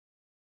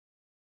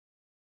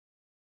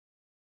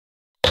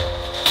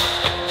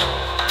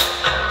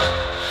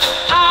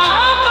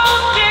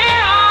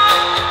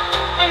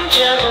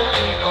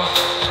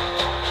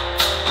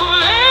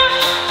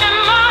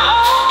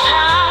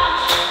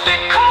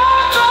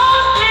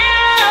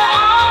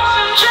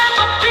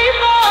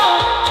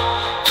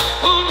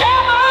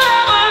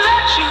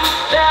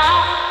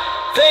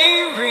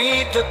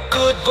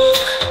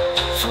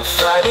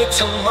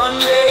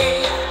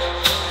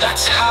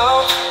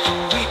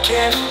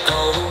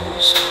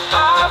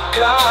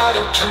got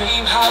a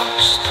dream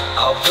house,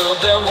 I'll build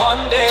there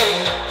one day,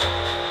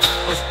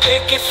 with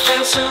picket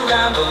fence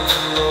around the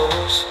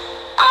rows.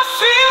 I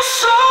feel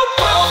so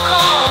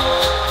welcome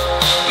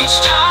each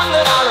time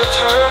that I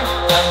return,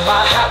 and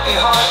my happy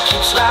heart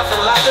keeps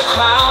laughing like a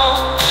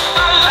clown.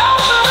 I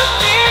love the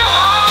dear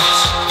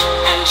hearts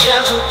and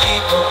gentle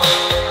people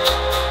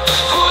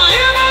who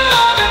live and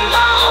love in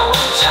my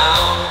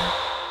hometown.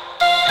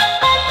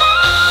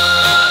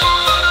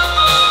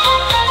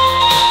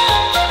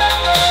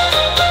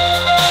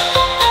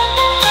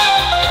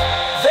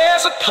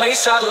 There's a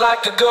place I'd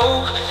like to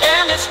go,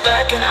 and it's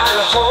back in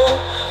Idaho,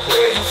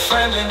 where your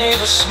friendly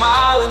neighbors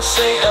smile and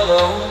say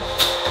hello.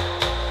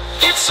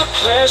 It's a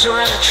pleasure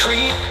and a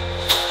treat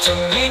to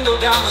mingle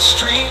down the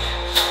street.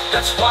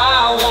 That's why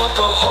I want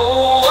the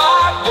whole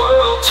wide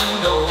world to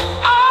know.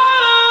 I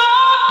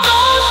love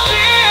those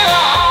dear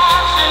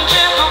hearts and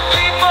gentle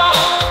people.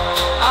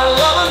 I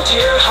love them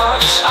dear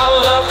hearts, I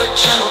love the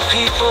gentle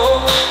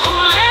people who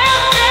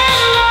live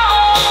in my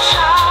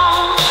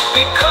hometown.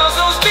 Because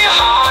those dear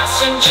hearts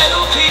and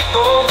gentle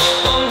people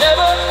will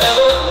never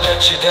ever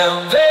let you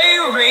down. They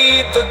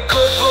read the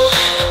good book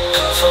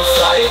from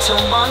Friday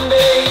till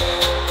Monday.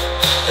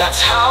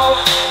 That's how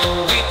the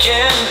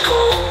weekend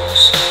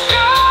goes.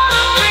 Got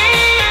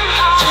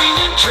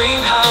a dream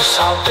house,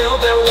 I'll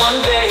build there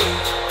one day,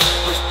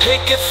 with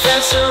picket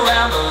fence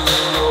around the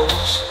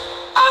rows.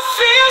 I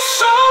feel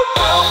so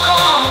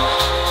welcome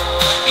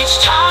each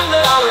time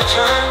that I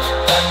return,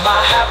 and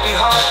my happy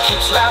heart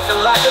keeps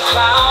laughing like a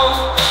clown.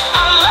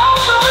 I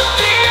love the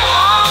dear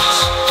hearts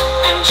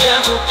and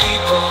gentle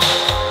people